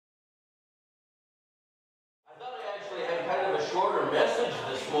shorter message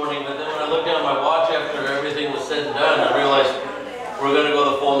this morning, but then when I looked down at my watch after everything was said and done, I realized we're going to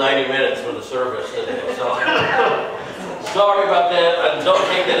go the full 90 minutes for the service today. So, sorry about that. Don't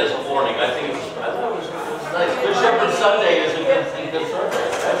take that as a warning. I thought it was nice. Good Shepherd Sunday is a good Sunday.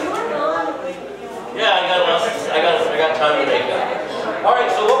 Right? Yeah, I got time to make up. All right,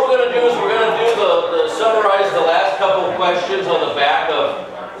 so what we're going to do is we're going to do summarize the last couple of questions on the back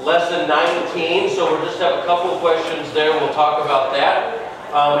of lesson 19. So we'll just have a couple of questions there. We'll talk about that.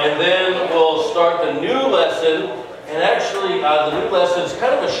 And then we'll start the new lesson. And actually, the new lesson is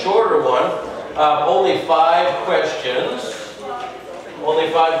kind of a shorter one. Only 5 questions.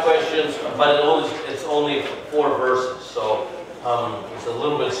 Only 5 questions, but it's only 4 verses. So it's a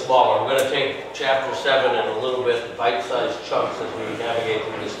little bit smaller. We're going to take chapter 7 in a little bit bite-sized chunks as we navigate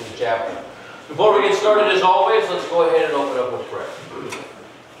through this new chapter. Before we get started, as always, let's go ahead and open up with prayer.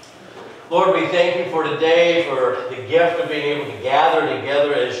 Lord, we thank you for today, for the gift of being able to gather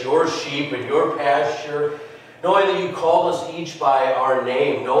together as your sheep in your pasture, knowing that you called us each by our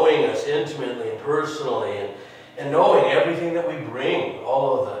name, knowing us intimately and personally, and knowing everything that we bring,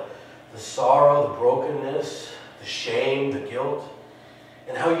 all of the sorrow, the brokenness, the shame, the guilt,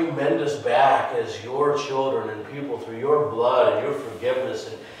 and how you mend us back as your children and people through your blood and your forgiveness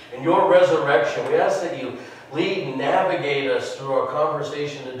and your resurrection. We ask that you lead and navigate us through our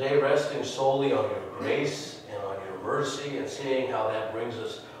conversation today, resting solely on your grace and on your mercy and seeing how that brings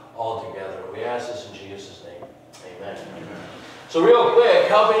us all together. We ask this in Jesus' name. Amen. So real quick,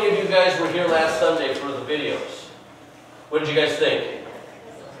 how many of you guys were here last Sunday for the videos? What did you guys think?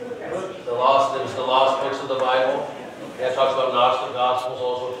 It was the lost books of the Bible. Yeah, it talks about Gnostic Gospels,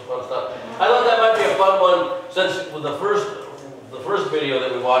 all sorts of fun stuff. I thought that might be a fun one, since the first video that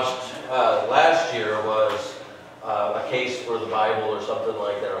we watched last year was a case for the Bible or something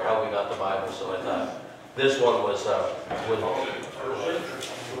like that, or how we got the Bible. So I thought this one was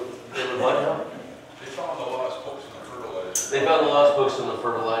what now? They found the lost books in the fertilizer. They found the lost books in the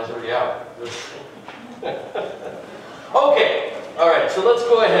fertilizer, yeah. Okay, all right, so let's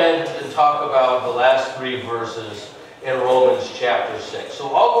go ahead and talk about the last 3 verses in Romans chapter 6. So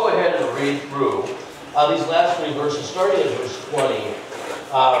I'll go ahead and read through these last 3 verses, starting at verse 20,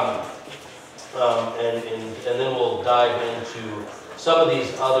 and then we'll dive into some of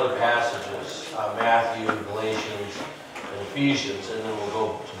these other passages, Matthew, Galatians, and Ephesians, and then we'll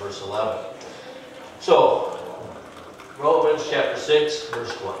go to verse 11. So, Romans chapter 6,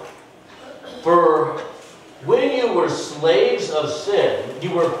 verse 20. For when you were slaves of sin,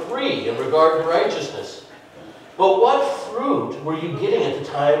 you were free in regard to righteousness. But what fruit were you getting at the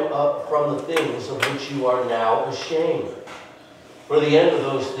time from the things of which you are now ashamed? For the end of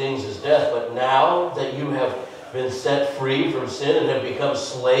those things is death. But now that you have been set free from sin and have become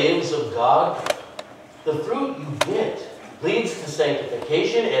slaves of God, the fruit you get leads to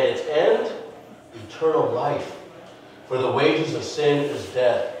sanctification, and its end, eternal life. For the wages of sin is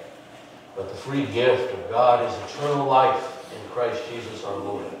death, but the free gift of God is eternal life in Christ Jesus our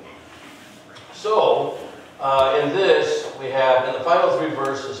Lord. So, in this, we have, in the final 3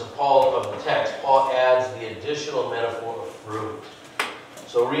 verses of the text, Paul adds the additional metaphor of fruit.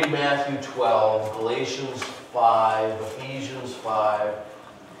 So read Matthew 12, Galatians 5, Ephesians 5,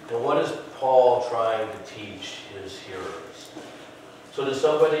 and what is Paul trying to teach his hearers? So would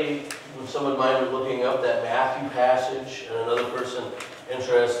someone mind looking up that Matthew passage, and another person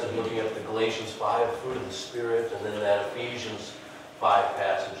interested in looking at the Galatians 5, fruit of the Spirit, and then that Ephesians 5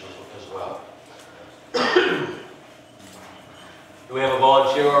 passage as well. Do we have a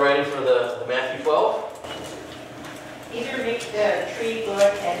volunteer already for the Matthew 12? Either make the tree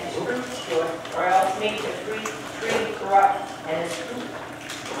good and its fruit good, or else make the tree corrupt and its fruit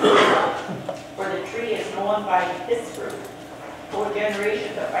corrupt. For the tree is known by its fruit. O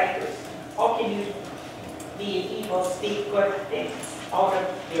generations of vipers, how can you, being evil, speak good things? Out of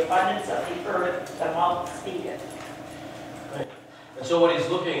the abundance of the earth, the mouth speaketh. Right. And so what he's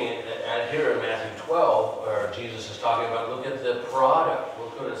looking at here in Matthew 12, where Jesus is talking about, look at the product,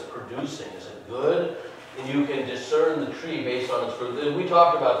 look what it's producing. Is it good? And you can discern the tree based on its fruit. And we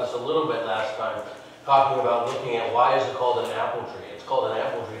talked about this a little bit last time, talking about looking at why is it called an apple tree. It's called an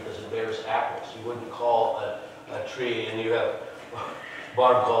apple tree because it bears apples. You wouldn't call a tree, and you have,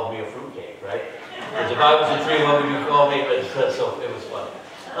 Barb called me a fruitcake, right? Because if I was a tree, what would you call me? But so it was funny.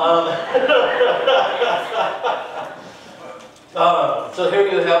 So here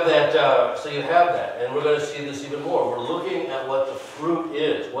you have that. So you have that, and we're going to see this even more. We're looking at what the fruit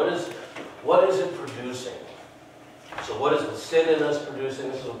is. What is it producing? So what is the sin in us producing?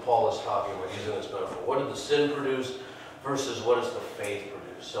 This is what Paul is talking about, using this metaphor. What did the sin produce versus what does the faith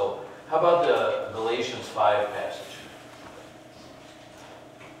produce? So how about the Galatians 5 passage?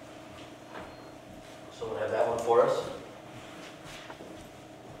 for us?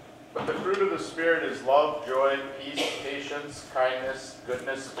 But the fruit of the Spirit is love, joy, peace, patience, kindness,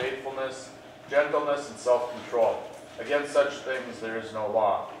 goodness, faithfulness, gentleness, and self-control. Against such things there is no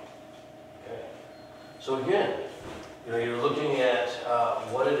law. Okay. So again, you're looking at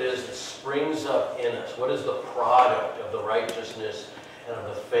what it is that springs up in us. What is the product of the righteousness and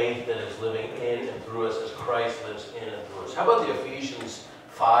of the faith that is living in and through us as Christ lives in and through us? How about the Ephesians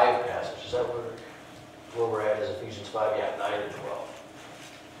 5 passage? Is that where we're at? Is Ephesians 5? Yeah, 9 and 12.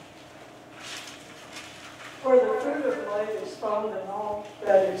 For the fruit of life is found in all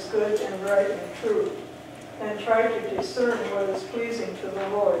that is good and right and true, and try to discern what is pleasing to the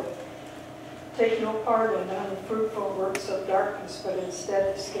Lord. Take no part in the unfruitful works of darkness, but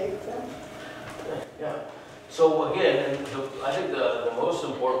instead escape them. Yeah. So again, and I think the most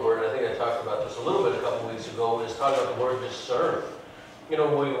important word, I think I talked about this a little bit a couple weeks ago, is talking about the word discern. When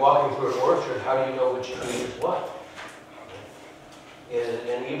you're walking through an orchard, how do you know which tree is what?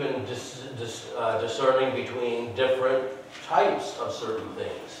 And even discerning between different types of certain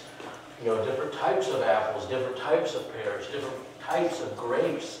things. Different types of apples, different types of pears, different types of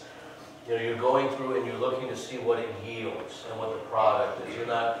grapes. You're going through and you're looking to see what it yields and what the product is. You're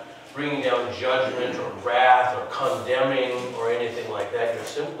not bringing down judgment or wrath or condemning or anything like that. You're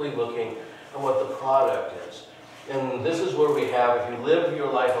simply looking at what the product is. And this is where we have, if you live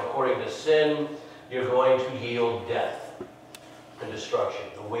your life according to sin, you're going to yield death and destruction.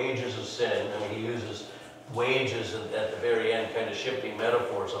 The wages of sin, he uses wages at the very end, kind of shifting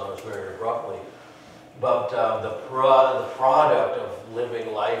metaphors on us very abruptly. But the product of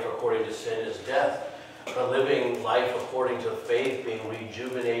living life according to sin is death. But living life according to faith, being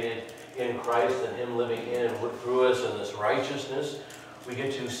rejuvenated in Christ and Him living in and through us in this righteousness, we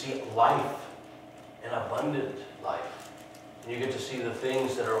get to see life, an abundant life. And you get to see the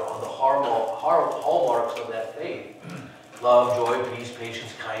things that are on the hallmarks of that faith. Love, joy, peace,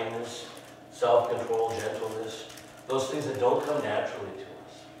 patience, kindness, self-control, gentleness. Those things that don't come naturally to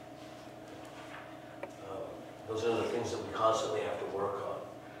us. Those are the things that we constantly have to work on.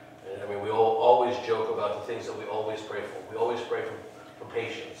 And we always joke about the things that we always pray for. We always pray for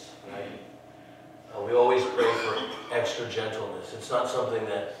patience, right? We always pray for extra gentleness. It's not something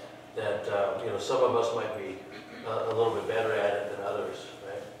that some of us might be a little bit better at it than others,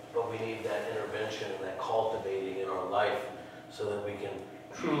 right? But we need that intervention and that cultivating in our life so that we can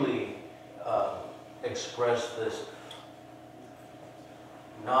truly express this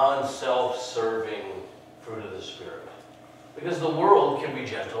non-self-serving fruit of the Spirit. Because the world can be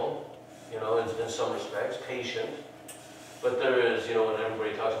gentle, in some respects, patient, but there is, when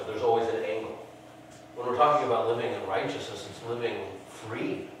everybody talks about, there's always an angle. When we're talking about living in righteousness, it's living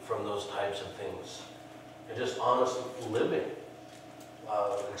free from those types of things. And just honest living,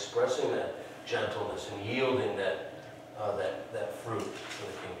 expressing that gentleness and yielding that fruit to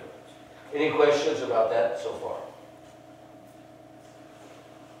the kingdom. Any questions about that so far?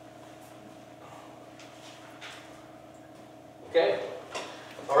 Okay.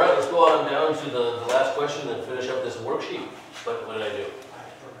 All right, let's go on down to the last question and finish up this worksheet. What did I do? I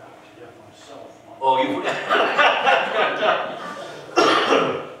forgot to get myself one. Oh, you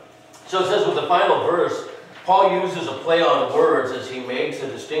So it says with the final verse, Paul uses a play on words as he makes a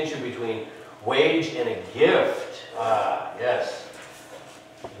distinction between wage and a gift. Yes.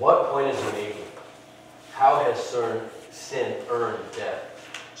 What point is he making? How has sin earned death?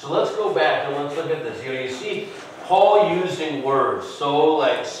 So let's go back and let's look at this. You see Paul using words so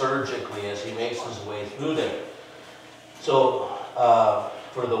surgically as he makes his way through them. So,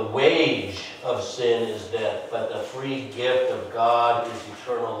 for the wage of sin is death, but the free gift of God is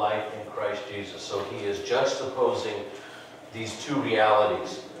eternal life in Christ Jesus. So he is juxtaposing these two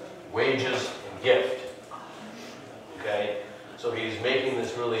realities, wages and gift. Okay? So he's making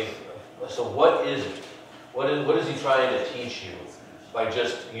this really, so what is it? What is he trying to teach you by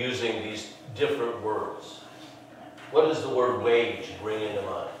just using these different words? What does the word wage bring into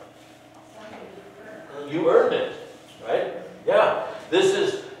mind? You earned it, right? Yeah. This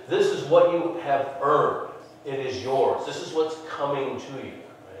is what you have earned. It is yours. This is what's coming to you.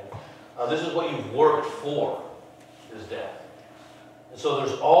 Right? This is what you've worked for, is death. And so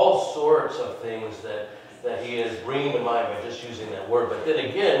there's all sorts of things that he is bringing to mind by just using that word. But then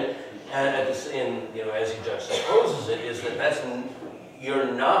again, as he juxtaposes it, is that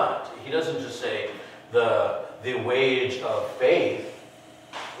you're not. He doesn't just say the wage of faith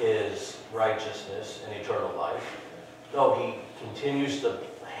is righteousness and eternal life. No, he continues to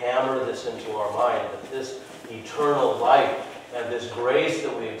hammer this into our mind that this eternal life and this grace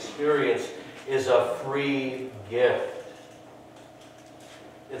that we experience is a free gift.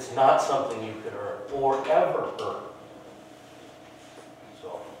 It's not something you could earn or ever earn.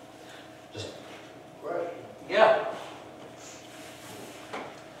 So, just, Question. yeah.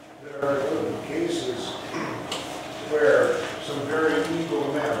 There are cases where some very evil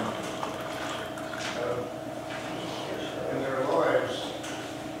men in their lives,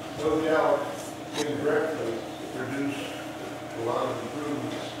 no doubt indirectly, produce a lot of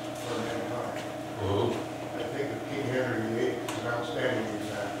improvements for mankind. I think that King Henry VIII is an outstanding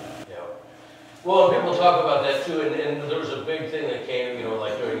example. Yeah. Well, people talk about that too, and there was a big thing that came, you know,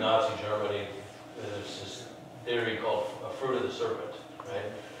 like during Nazi Germany, there's this theory called a fruit of the serpent,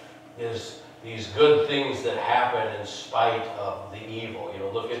 right? Is these good things that happen in spite of the evil. You know,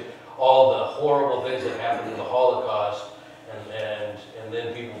 look at all the horrible things that happened in the Holocaust, and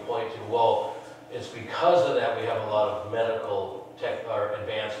then people point to, well, it's because of that we have a lot of medical tech or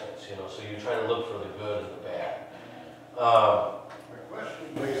advancements, you know, so you try to look for the good and the bad. My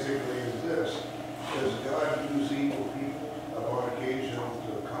question basically is this: does God use evil people upon occasion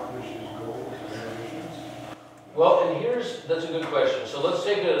to accomplish his goals and ambitions? Well, and that's a good question. So let's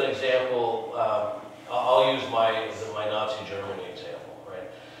take an example. I'll use my Nazi Germany example, right?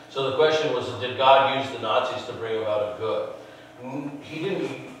 So the question was, did God use the Nazis to bring about a good? He didn't.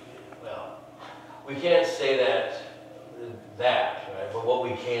 Well, we can't say that, right? But what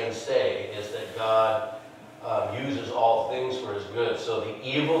we can say is that God uses all things for his good. So the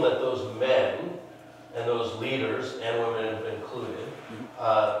evil that those men and those leaders, and women included,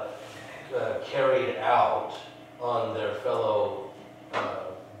 carried out on their fellow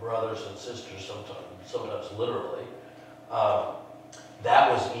brothers and sisters, sometimes literally,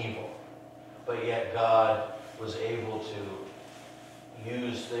 that was evil. But yet God was able to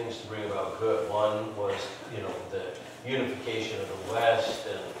use things to bring about good. One was, you know, the unification of the West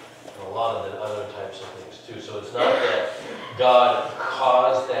and a lot of the other types of things too. So it's not that God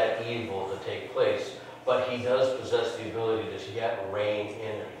caused that evil to take place, but he does possess the ability to yet reign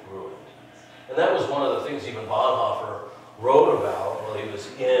in and through it. And that was one of the things even Bonhoeffer wrote about while he was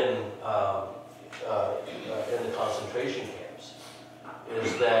in the concentration camps.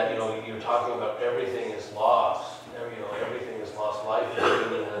 Is that, you know, you're talking about everything is lost. Everything is lost. Life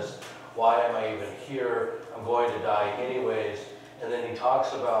is meaningless. Why am I even here? I'm going to die anyways. And then he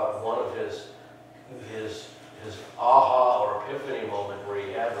talks about one of his aha or epiphany moment where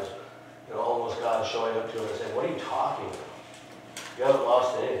he had was, you know, almost God showing up to him and saying, "What are you talking about? You haven't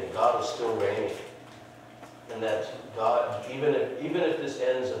lost anything. God is still reigning." And that God, even if this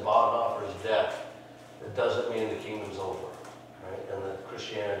ends in Bonhoeffer's death, it doesn't mean the kingdom's over, right? And that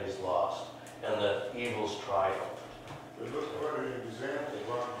Christianity is lost, and that evil's triumphed. But look what an example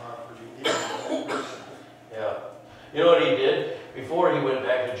Bonhoeffer gave. Yeah. You know what he did? Before he went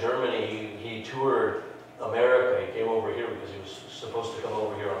back to Germany, he toured America. He came over here because he was supposed to come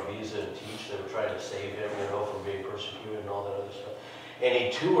over here on visa and teach. They were trying to save him, you know, from being persecuted and all that other stuff. And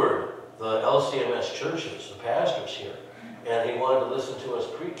he toured the LCMS churches, the pastors here, and he wanted to listen to us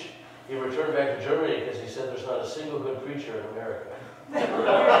preach. He returned back to Germany because he said there's not a single good preacher in America.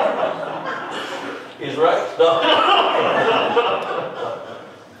 He's right. No.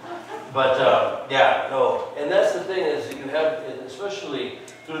 But yeah, no. And that's the thing is that you have, especially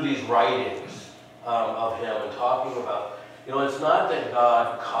through these writings of him and talking about, you know, it's not that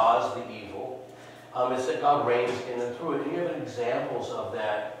God caused the evil. It's that God reigns in and through it. And you have examples of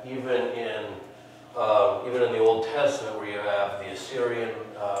that even in the Old Testament, where you have the Assyrian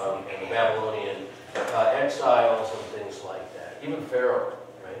and the Babylonian exiles and things like that. Even Pharaoh,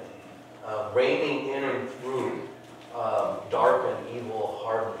 right? Reigning in and through dark and evil,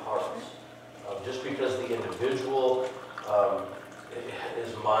 hardened hearts. Just because the individual,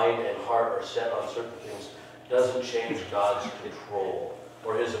 his mind and heart are set on certain things, doesn't change God's control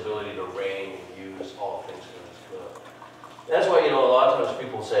or his ability to reign and use all things for his good. That's why, you know, a lot of times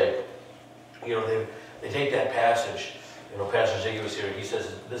people say, you know, they take that passage, you know, Pastor Ziggy was here, he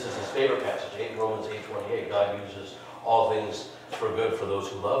says this is his favorite passage, Romans 8:28, God uses all things for good for those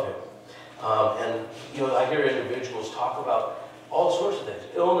who love him. And, you know, I hear individuals talk about all sorts of things,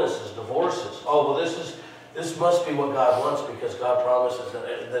 illnesses, divorces. Oh, well, this must be what God wants because God promises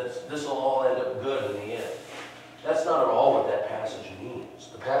that this will all end up good in the end. That's not at all what that passage means.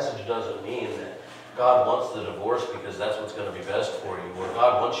 The passage doesn't mean that God wants the divorce because that's what's going to be best for you, or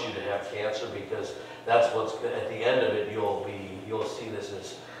God wants you to have cancer because that's what's good. At the end of it, you'll see this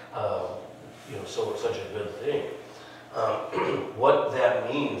as you know, such a good thing. What that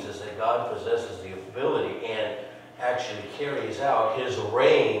means is that God possesses the ability and actually carries out his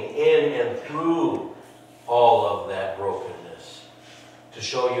reign in and through all of that brokenness to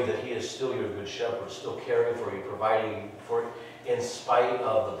show you that he is still your good shepherd, still caring for you, providing for in spite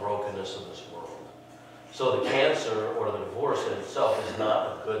of the brokenness of this world. So the cancer or the divorce in itself is not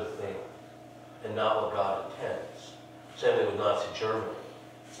a good thing and not what God intends. Same thing with Nazi Germany.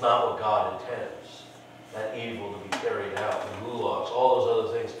 It's not what God intends. That evil to be carried out, the gulags, all those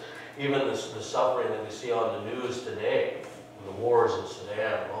other things. Even the suffering that we see on the news today, the wars in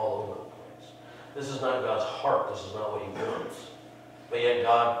Sudan, all over the place. This is not God's heart. This is not what he wants. But yet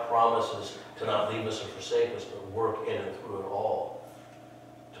God promises to not leave us or forsake us, but work in and through it all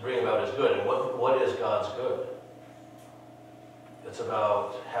to bring about his good. And what is God's good? It's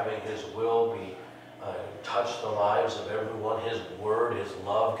about having his will be touch the lives of everyone, his word, his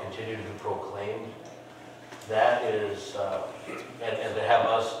love continue to be proclaimed. That is, and to have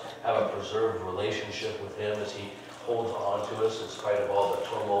us have a preserved relationship with him as he holds on to us in spite of all the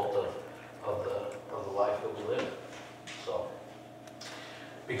tumult of the life that we live. So,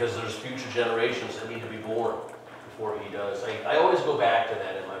 because there's future generations that need to be born before he does. I always go back to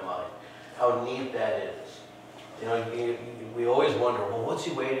that in my mind, how neat that is. You know, we always wonder, well, what's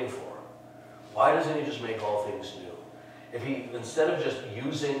he waiting for? Why doesn't he just make all things new? If he, instead of just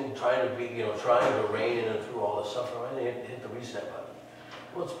trying to reign in and through all this suffering, why didn't he hit the reset button?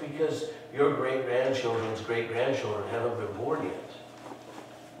 Well, it's because your great-grandchildren's great-grandchildren haven't been born yet.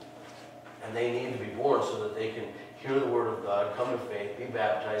 And they need to be born so that they can hear the word of God, come to faith, be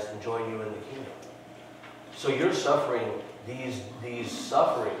baptized, and join you in the kingdom. So you're suffering these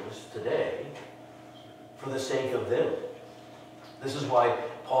sufferings today for the sake of them. This is why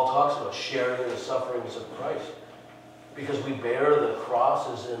Paul talks about sharing the sufferings of Christ. Because we bear the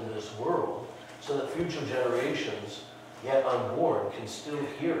crosses in this world so that future generations, yet unborn, can still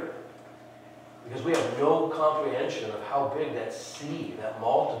hear. Because we have no comprehension of how big that sea, that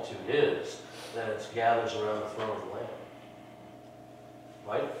multitude is that it gathers around the throne of the Lamb.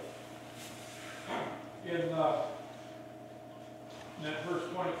 Right? In that verse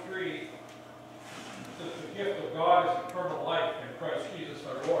 23, it says the gift of God is eternal life in Christ Jesus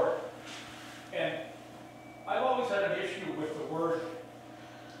our Lord. And I've always had an issue with the word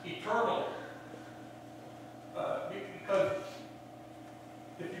eternal. Because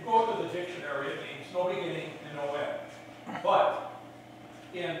if you go to the dictionary, it means no beginning and no end. But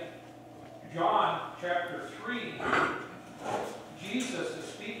in John chapter 3, Jesus is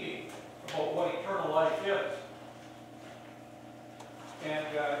speaking about what eternal life is. And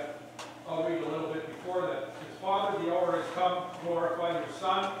I'll read a little bit before that. It says, Father, the hour has come, glorify your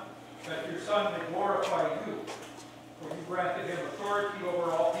Son, that your Son may glorify you. For you granted him authority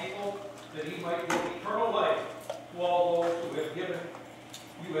over all people, that he might give eternal life to all those who have given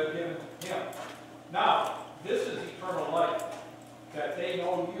him. Now, this is eternal life, that they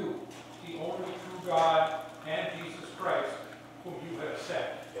know you, the only true God, and Jesus Christ, whom you have sent.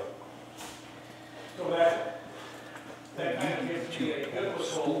 Yep. So that kind of gives me a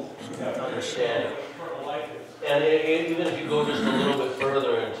biblical understanding. of what eternal life is. And even if you go just a little bit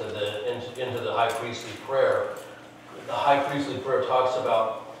further into the high priestly prayer, the high priestly prayer talks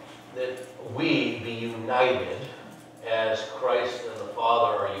about that we be united as Christ and the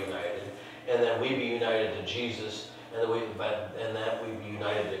Father are united, and that we be united to Jesus, and that we be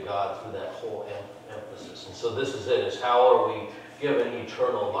united to God through that whole emphasis. And so this is it, is how are we given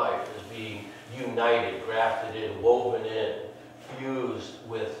eternal life, as being united, grafted in, woven in, fused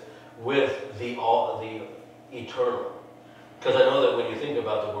with the eternal. Because I know that when you think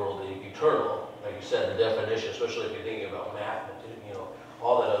about the world, the eternal, like you said, the definition, especially if you're thinking about math,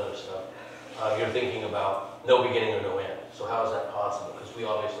 all that other stuff, you're thinking about no beginning or no end. So how is that possible? Because we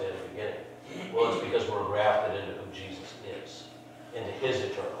obviously had a beginning. Well, it's because we're grafted into who Jesus is, into his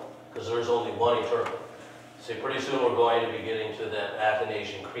eternal. Because there's only one eternal. See, pretty soon we're going to be getting to that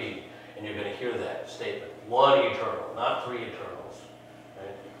Athanasian Creed, and you're going to hear that statement. One eternal, not three eternals.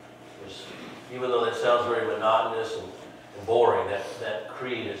 Right? Even though that sounds very monotonous and boring, that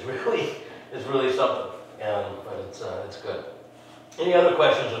creed is really something. But it's good. Any other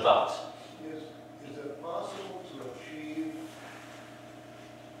questions or thoughts? Is it possible to achieve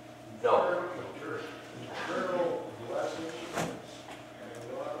No. eternal blessings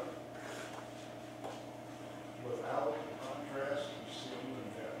and love without the contrast of sin and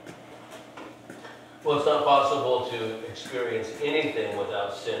death? Well, it's not possible to experience anything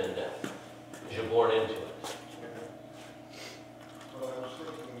without sin and death, because you're born into it. Well, I was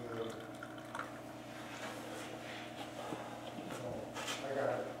thinking, I got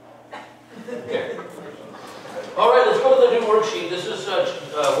it. Okay. All right, let's go to the new worksheet. This is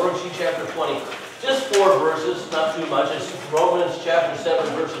worksheet chapter 20. Just 4 verses, not too much. It's Romans chapter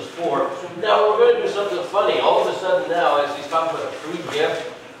 7, verses 4. Now, we're going to do something funny. All of a sudden now, as he's talking about a free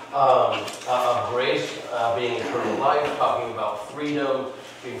gift, of grace being eternal life, talking about freedom,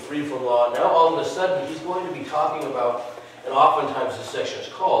 being free from law. Now all of a sudden he's going to be talking about, and oftentimes this section is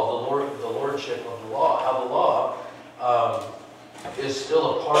called the lordship of the law, how the law is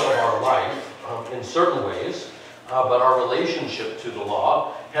still a part of our life in certain ways, but our relationship to the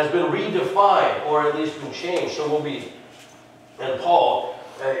law has been redefined, or at least been changed. So we'll be, and Paul,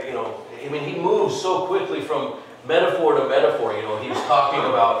 he moves so quickly from metaphor to metaphor. He's talking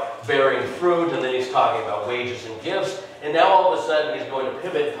about bearing fruit, and then he's talking about wages and gifts, and now all of a sudden he's going to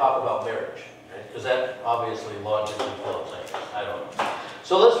pivot and talk about marriage, because that obviously logically flows. I don't know.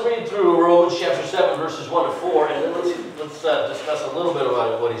 So let's read through Romans chapter 7, verses 1 to 4, and then let's discuss a little bit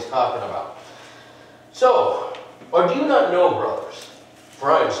about what he's talking about. So, or do you not know, brothers,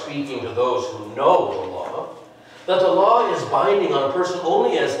 for I am speaking to those who know the law, that the law is binding on a person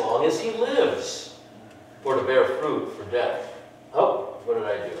only as long as he lives, or to bear fruit for death. Oh, what did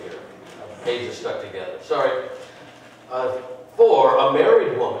I do here? Pages stuck together. Sorry. For a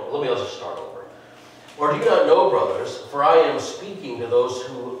married woman, let's just start over. Or do you not know, brothers, for I am speaking to those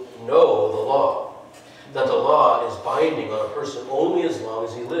who know the law, that the law is binding on a person only as long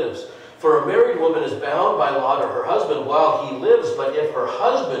as he lives. For a married woman is bound by law to her husband while he lives, but if her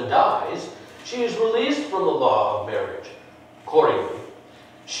husband dies, she is released from the law of marriage. Accordingly,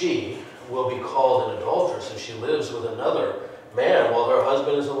 she will be called an adulteress if she lives with another man while her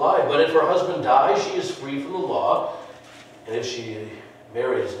husband is alive. But if her husband dies, she is free from the law, and if she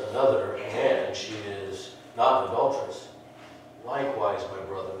marries another man, she is not an adulteress. Likewise, my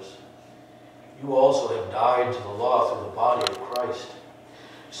brothers, you also have died to the law through the body of Christ,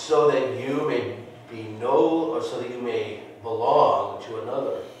 so that you may belong to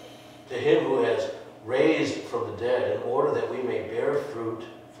another, to him who has raised from the dead, in order that we may bear fruit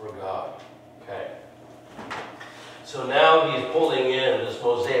for God. Okay. So now he's pulling in this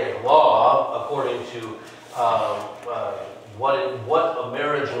Mosaic law according to what a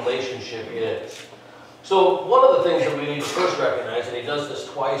marriage relationship is. So one of the things that we need to first recognize, and he does this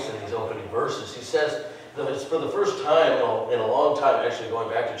twice in these opening verses, he says that it's for the first time in a long time, actually going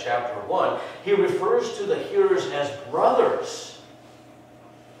back to chapter 1, he refers to the hearers as brothers.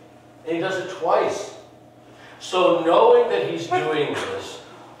 And he does it twice. So knowing that he's doing this,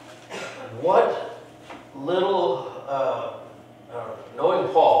 what little, knowing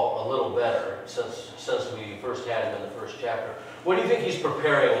Paul a little better, since we first had him in the first chapter, what do you think he's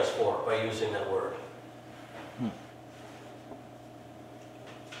preparing us for by using that word?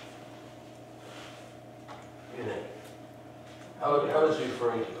 How is he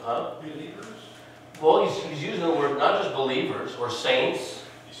referring to? Huh? Believers? Well, he's using the word not just believers or saints.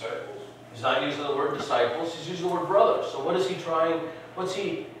 Disciples? He's not using the word disciples. He's using the word brothers. So what is he trying? What's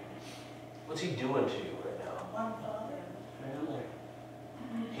he doing to you right now? One father. Family.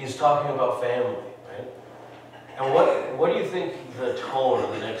 He's talking about family, right? And what do you think the tone of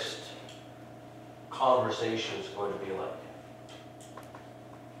the next conversation is going to be like?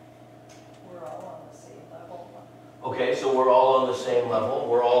 We're all on the same level. Okay, so we're all on the same level.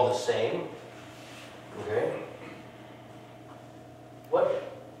 We're all the same. Okay.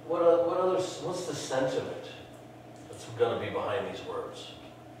 What's the sentiment that's going to be behind these words?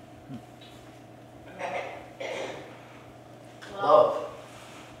 Love.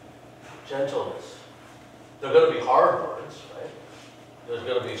 Gentleness. They're going to be hard words, right? There's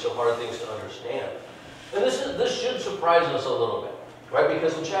going to be some hard things to understand. And this should surprise us a little bit, right?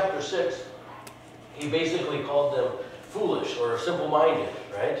 Because in chapter 6, he basically called them foolish or simple-minded,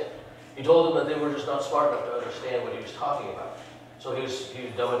 right? He told them that they were just not smart enough to understand what he was talking about. So he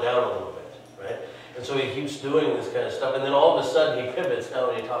dumbed it down a little bit, right? And so he keeps doing this kind of stuff, and then all of a sudden he pivots now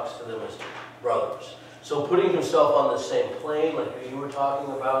and he talks to them as brothers. So putting himself on the same plane, like you were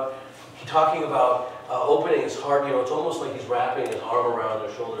talking about opening his heart. It's almost like he's wrapping his arm around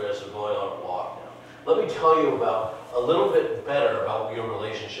their shoulder as they're going on a walk now. Let me tell you about a little bit better about your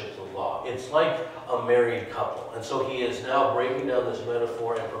relationship to the law. It's like a married couple. And so he is now breaking down this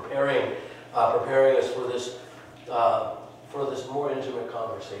metaphor and preparing us for this more intimate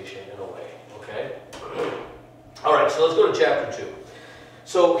conversation in a way, okay? All right, so let's go to chapter 2.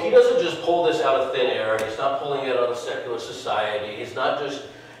 So he doesn't just pull this out of thin air. He's not pulling it out of secular society. He's not just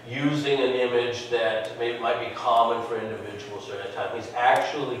using an image that might be common for individuals during that time. He's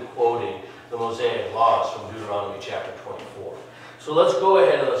actually quoting the Mosaic laws from Deuteronomy chapter 24. So let's go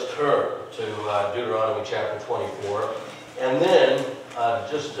ahead and let's turn to Deuteronomy chapter 24. And then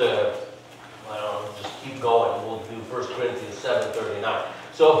just keep going. We'll do 1 Corinthians 7:39.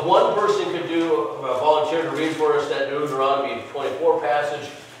 So if one person could volunteer to read for us that Deuteronomy 24 passage,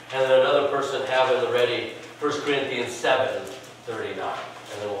 and then another person have in the ready 1 Corinthians 7:39.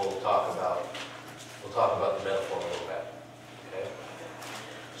 And then we'll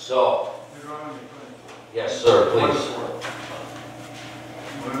So, Deuteronomy yes, sir, 24. please.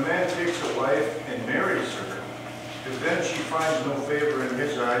 When a man takes a wife and marries her, if then she finds no favor in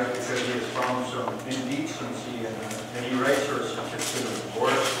his eyes because he has found some indecency in her, and he writes her a certificate of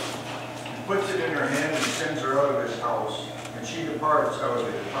divorce, and puts it in her hand and sends her out of his house, and she departs out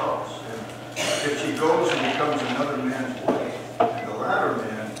of his house. And if she goes and becomes another man's wife, and the latter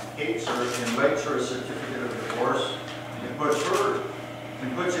man hates her and writes her a certificate of divorce,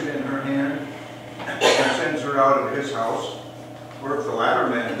 and puts it in her hand and sends her out of his house, or if the latter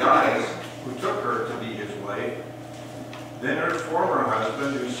man dies, who took her to be his wife, then her former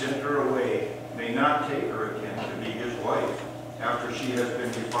husband who sent her away may not take her again to be his wife after she has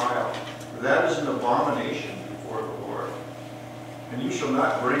been defiled. For that is an abomination before the Lord. And you shall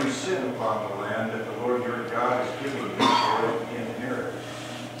not bring sin upon the land that the Lord your God is giving you for an inheritance.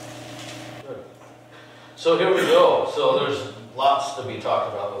 Good. So here we go. So there's lots to be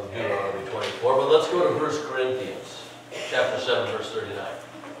talked about with Deuteronomy 24, but let's go to 1 Corinthians, chapter 7, verse 39.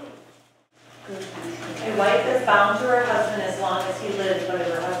 A wife is bound to her husband as long as he lives, but if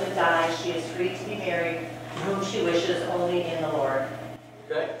her husband dies, she is free to be married to whom she wishes, only in the Lord.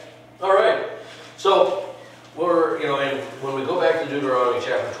 Okay? All right. So we're, and when we go back to Deuteronomy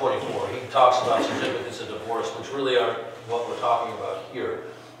chapter 24, he talks about certificates of divorce, which really aren't what we're talking about here,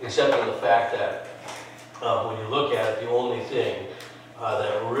 except in the fact that when you look at it, the only thing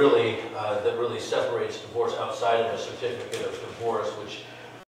that really separates divorce outside of a certificate of divorce, which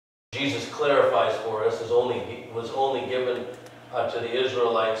Jesus clarifies for us, was only given to the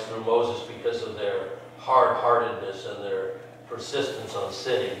Israelites through Moses because of their hard-heartedness and their persistence on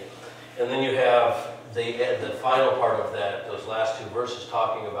sinning. And then you have the final part of that, those last two verses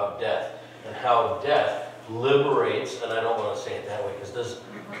talking about death and how death liberates, and I don't want to say it that way because does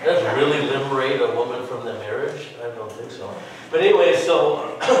really liberate a woman from the marriage? I don't think so. But anyway,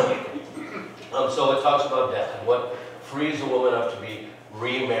 so so it talks about death and what frees a woman up to be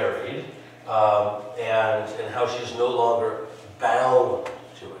remarried, and how she's no longer bound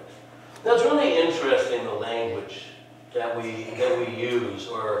to it. Now it's really interesting, the language that we use,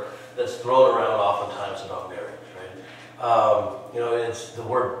 or that's thrown around oftentimes about marriage, right? It's the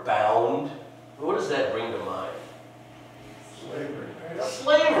word bound. What does that bring to mind? Slavery.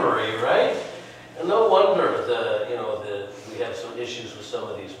 Slavery, right? And no wonder we have some issues with some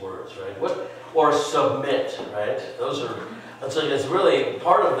of these words, right? Or submit, right? It's really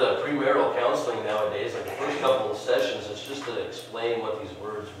part of the premarital counseling nowadays. Like the first couple of sessions, it's just to explain what these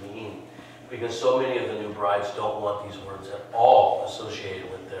words mean, because so many of the new brides don't want these words at all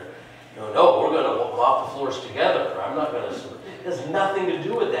associated with their, no, we're going to mop the floors together. I'm not going to. It has nothing to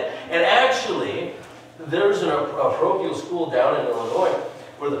do with that. And actually, there's a parochial school down in Illinois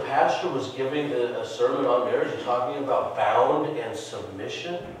where the pastor was giving a sermon on marriage and talking about bound and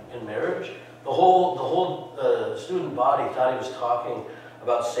submission in marriage. The whole student body thought he was talking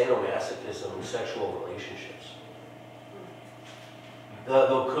about sadomasochism and sexual relationships.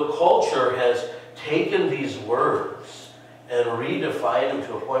 The culture has taken these words and redefined them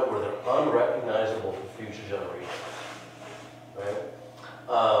to a point where they're unrecognizable for future generations. Right?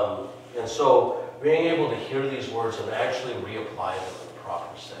 And so being able to hear these words and actually reapply them in the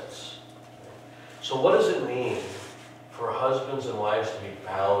proper sense. So what does it mean for husbands and wives to be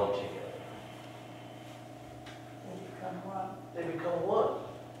bound together? They become one.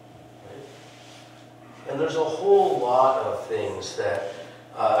 Right? And there's a whole lot of things that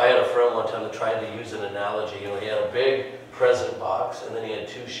I had a friend one time that tried to use an analogy. He had a big present box, and then he had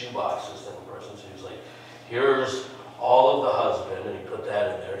two shoe boxes that were presents. So he was like, here's all of the husband, and he put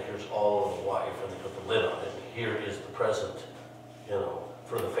that in there, and here's all of the wife, and they put the lid on it, and here is the present,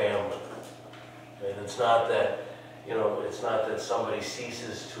 for the family. Okay? It's not that, it's not that somebody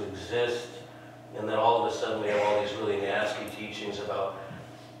ceases to exist, and then all of a sudden we have all these really nasty teachings about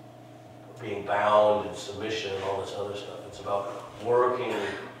being bound and submission and all this other stuff. It's about working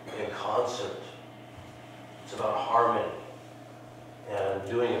in concert. It's about harmony and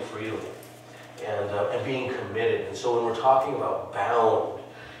doing it freely and being committed. And so when we're talking about bound,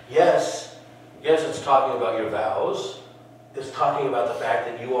 yes, it's talking about your vows. It's talking about the fact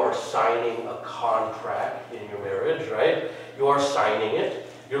that you are signing a contract in your marriage, right? You are signing it.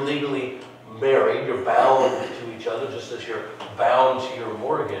 You're legally married. You're bound to each other just as you're bound to your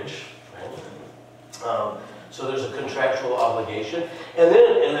mortgage, right? So there's a contractual obligation.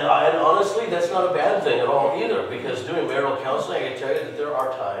 And honestly, that's not a bad thing at all either, because doing marital counseling, I can tell you that there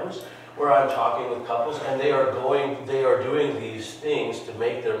are times where I'm talking with couples and they are doing these things to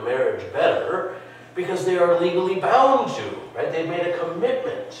make their marriage better because they are legally bound to, right? They've made a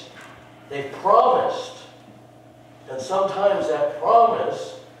commitment. They've promised. And sometimes that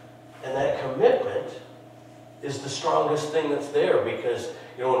promise And that commitment is the strongest thing that's there, because,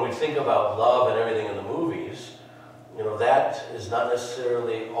 you know, when we think about love and everything in the movies, you know, that is not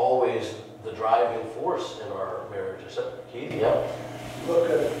necessarily always the driving force in our marriage. Except, Keith, yeah?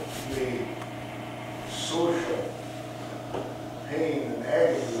 Look at the social pain and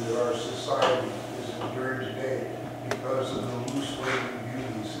agony that our society is enduring today because of the loose way we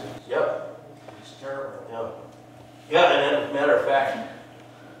view these things. Yep. It's terrible. Yeah. Yeah, and as a matter of fact,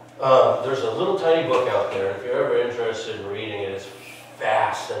 there's a little tiny book out there. If you're ever interested in reading it, it's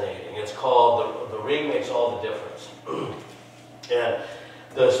fascinating. It's called The Ring Makes All the Difference. And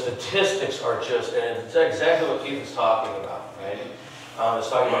the statistics are just, and it's exactly what Keith is talking about, right? It's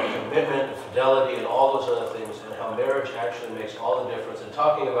talking about commitment and fidelity and all those other things, and how marriage actually makes all the difference. And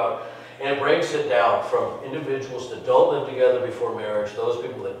talking about, and it breaks it down from individuals that don't live together before marriage, those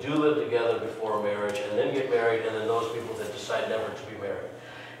people that do live together before marriage and then get married, and then those people that decide never to be married.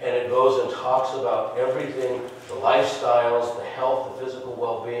 And it goes and talks about everything, the lifestyles, the health, the physical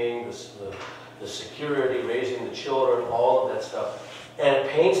well-being, the security, raising the children, all of that stuff. And it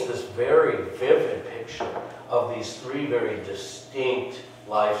paints this very vivid picture of these three very distinct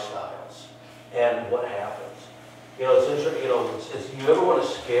lifestyles and what happens. You know, it's interesting, you know, you ever want to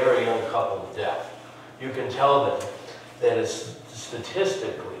scare a young couple to death, you can tell them that it's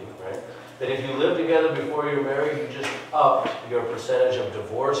statistically, right, that if you live together before you're married, you just upped your percentage of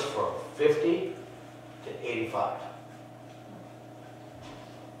divorce from 50 to 85.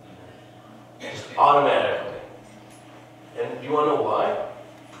 Just automatically. And you want to know why?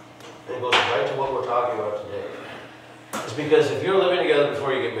 And it goes right to what we're talking about today. It's because if you're living together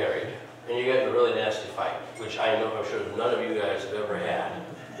before you get married, and you get in a really nasty fight, which I know, I'm sure none of you guys have ever had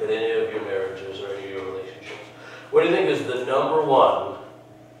with any of your marriages or any of your relationships, what do you think is the #1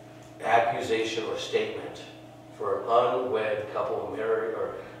 accusation or statement for an unwed couple married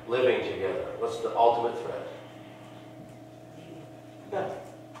or living together? What's the ultimate threat? Yeah.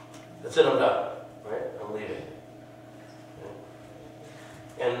 That's it, I'm done, right? I'm leaving.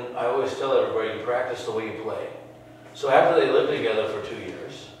 And I always tell everybody, you practice the way you play. So after they live together for 2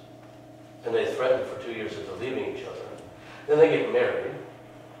 years, and they threaten for 2 years that they're leaving each other, then they get married,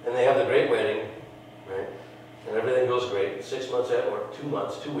 and they have the great wedding, right? And everything goes great. 6 months or 2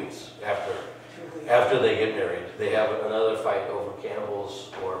 months, 2 weeks after they get married, they have another fight over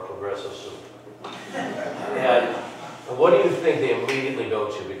Campbell's or Progressive soup. And what do you think they immediately go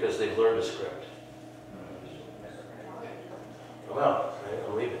to because they've learned a script? I'm out, right?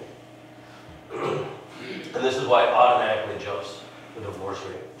 I'm leaving. And this is why it automatically jumps the divorce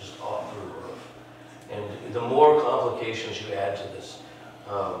rate just off through the roof. And the more complications you add to this,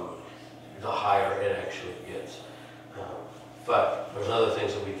 the higher it actually gets. But there's other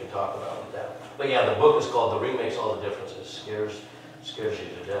things that we can talk about with that. But yeah, the book is called The Ring Makes All the Difference. It scares you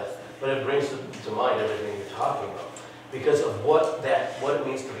to death. But it brings to mind everything you're talking about because of what it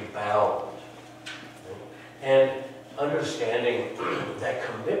means to be bound. Right? And understanding that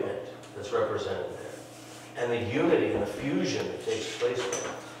commitment that's represented there, and the unity and the fusion that takes place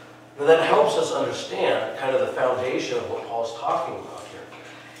there. Now that helps us understand kind of the foundation of what Paul's talking about here.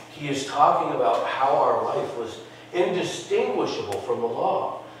 He is talking about how our life was indistinguishable from the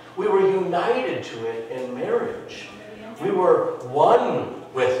law. We were united to it in marriage. We were one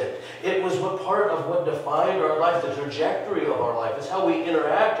with it. It was what part of what defined our life, the trajectory of our life. It's how we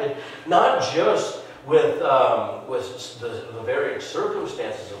interacted, not just with the varying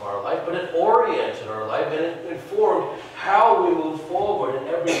circumstances of our life, but it oriented our life and it informed how we moved forward in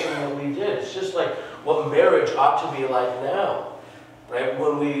everything that we did. It's just like what marriage ought to be like now, right?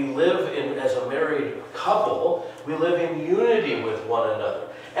 When we live as a married couple, we live in unity with one another.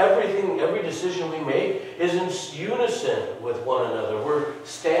 Every decision we make is in unison with one another. We're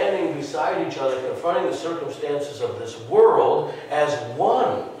standing beside each other, confronting the circumstances of this world as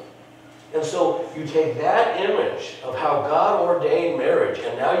one. And so you take that image of how God ordained marriage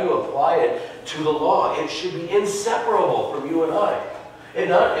and now you apply it to the law. It should be inseparable from you and I.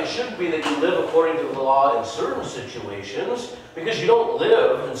 It shouldn't be that you live according to the law in certain situations, because you don't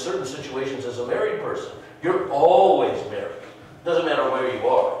live in certain situations as a married person. You're always married. Doesn't matter where you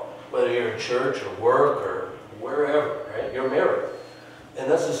are, whether you're in church or work or wherever, right? You're married.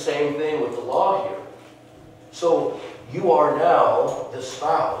 And that's the same thing with the law here. So you are now the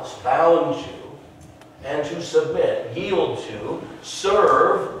spouse bound to and to submit, yield to,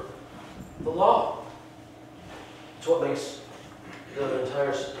 serve the law. It's what makes the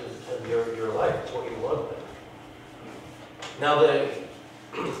entire your life. It's what you want. Now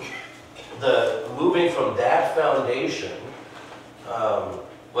the moving from that foundation,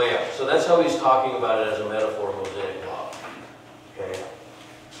 so that's how he's talking about it as a metaphor of Mosaic law. Okay.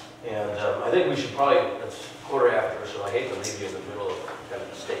 And I think we should probably, it's 1:15, so I hate to leave you in the middle of kind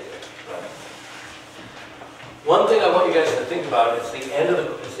of a statement. But one thing I want you guys to think about, it's the end of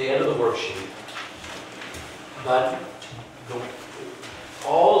the worksheet. But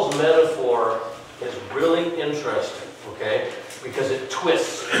Paul's metaphor is really interesting, okay? Because it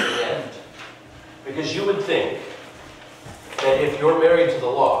twists at the end. Because you would think that if you're married to the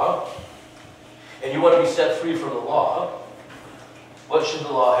law, and you want to be set free from the law, what should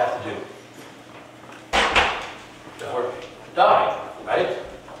the law have to do? Or die, right?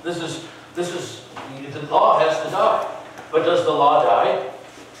 This is, the law has to die. But does the law die?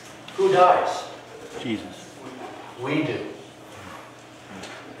 Who dies? Jesus. We do.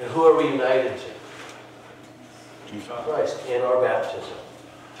 And who are we united to? Jesus. Christ, in our baptism.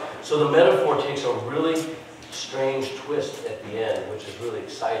 So the metaphor takes a really strange twist at the end, which is really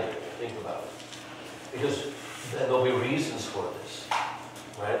exciting to think about. Because there'll be reasons for this,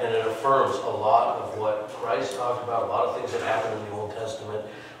 right? And it affirms a lot of what Christ talked about, a lot of things that happen in the Old Testament,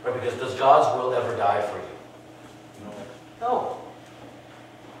 right? Because does God's will ever die for you? No.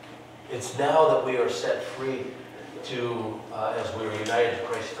 It's now that we are set free to, as we are united to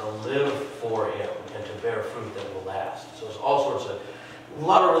Christ, to live for Him and to bear fruit that will last. So there's all sorts of, a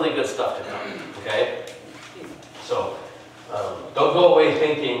lot of really good stuff to come, okay? So don't go away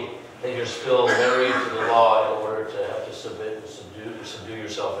thinking that you're still married to the law in order to have to submit and subdue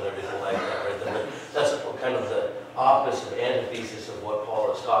yourself and everything like that, right? That's kind of the opposite antithesis of what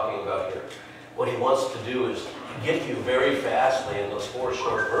Paul is talking about here. What he wants to do is get you very fastly in those 4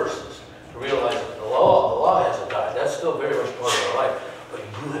 short verses to realize that the law hasn't died. That's still very much part of our life, but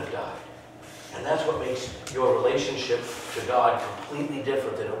you have died. And that's what makes your relationship to God completely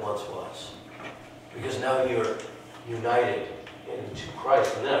different than it once was. Because now you're united into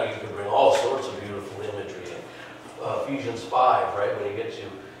Christ, and now you can bring all sorts of beautiful imagery. Ephesians 5, right, when you get to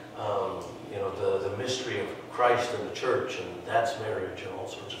the mystery of Christ and the church, and that's marriage and all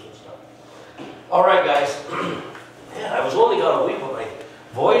sorts of good stuff. All right, guys. Man, I was only gone a week, but my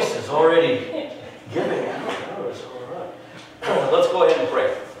voice is already giving out. Oh, it's all right. Let's go ahead and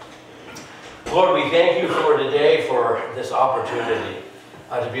pray. Lord, we thank you for today, for this opportunity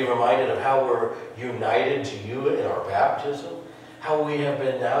to be reminded of how we're united to you in our baptism, how we have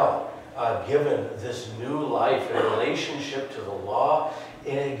been now given this new life in relationship to the law,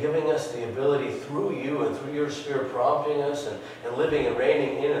 and giving us the ability through you and through your Spirit prompting us and living and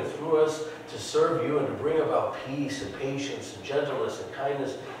reigning in and through us to serve you and to bring about peace and patience and gentleness and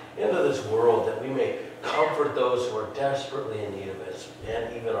kindness into this world, that we may comfort those who are desperately in need of it,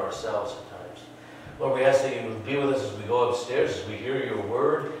 and even ourselves at times. Lord, we ask that you would be with us as we go upstairs, as we hear your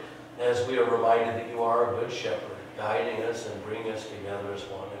word, as we are reminded that you are a good shepherd, guiding us and bringing us together as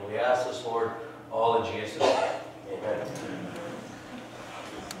one. And we ask this, Lord, all in Jesus' name. Amen.